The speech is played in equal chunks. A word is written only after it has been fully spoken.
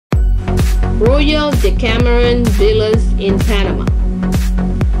Royal Decameron Villas in Panama.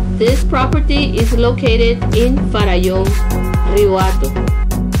 This property is located in Farallón, Río Hato.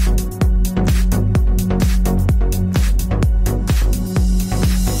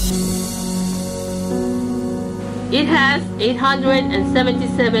 It has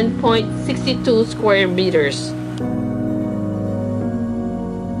 877.62 square meters.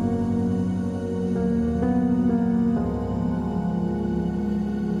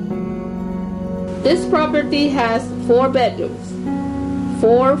 This property has 4 bedrooms,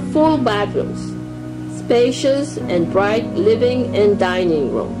 4 full bathrooms, spacious and bright living and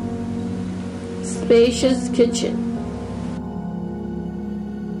dining room, spacious kitchen,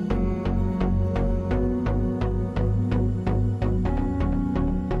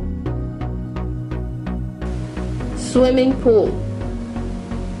 swimming pool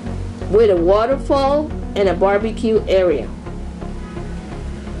with a waterfall and a barbecue area.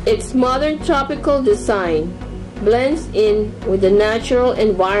 Its modern tropical design blends in with the natural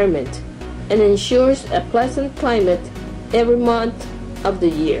environment and ensures a pleasant climate every month of the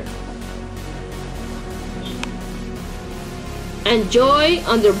year. Enjoy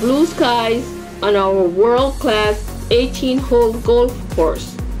under blue skies on our world-class 18-hole golf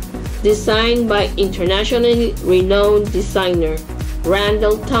course, designed by internationally renowned designer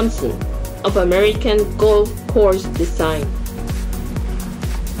Randall Thompson of American Golf Course Design.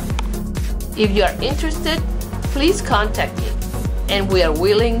 If you are interested, please contact me, and we are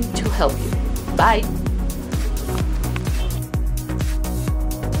willing to help you. Bye.